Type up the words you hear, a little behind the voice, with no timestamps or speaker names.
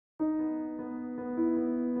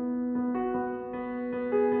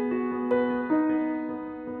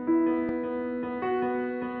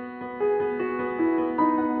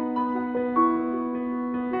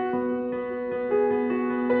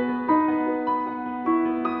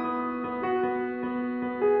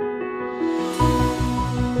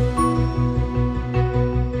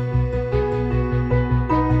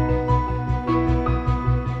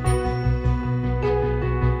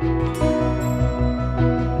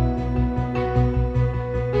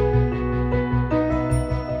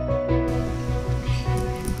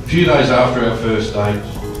few days after our first date,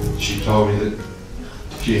 she told me that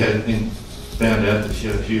she had found out that she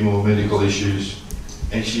had a few more medical issues,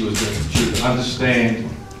 and she would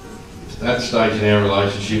understand at that stage in our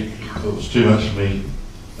relationship it was too much for me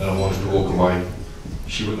and I wanted to walk away.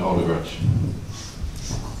 She wouldn't hold a grudge.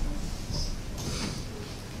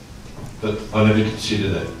 But I never considered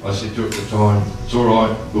that. I said to her at the time, it's all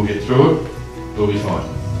right, we'll get through it, we'll be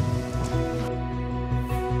fine.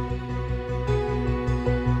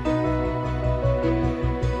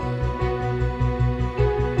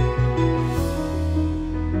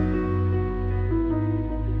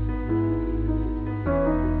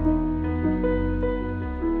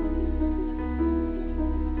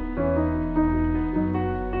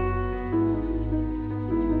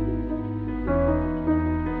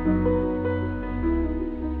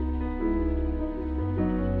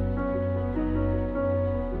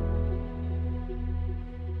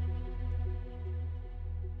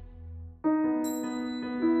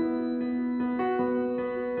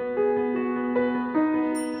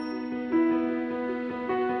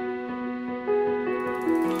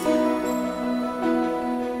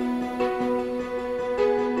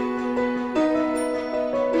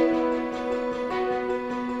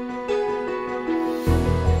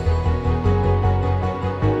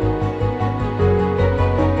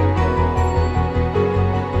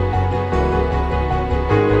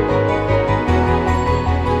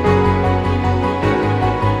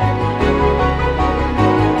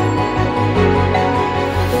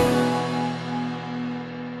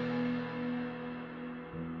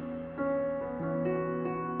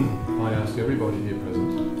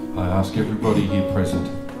 I ask everybody here present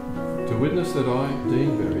to witness that I,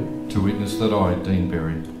 Dean Berry, Dean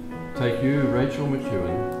Berry,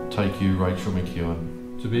 take you, Rachael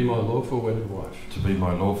McEwen, to be my lawful wedded wife.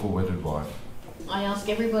 I ask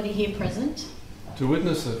everybody here present to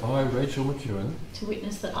witness that I, Rachael McEwen,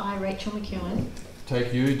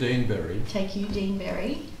 take you, Dean Berry,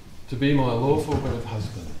 to be my lawful wedded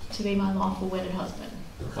husband.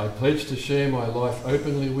 I pledge to share my life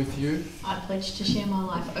openly with you.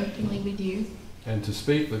 And to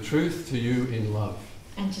speak the truth to you in love.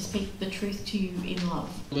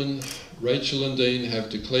 Rachael and Dean have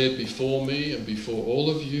declared before me and before all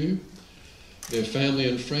of you, their family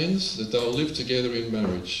and friends, that they'll live together in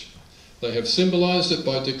marriage. They have symbolised it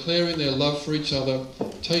by declaring their love for each other,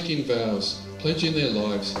 taking vows, pledging their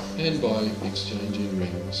lives, and by exchanging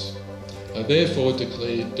rings. I therefore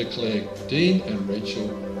declare Dean and Rachael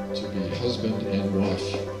to be husband and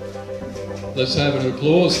wife. Let's have an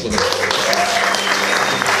applause for them.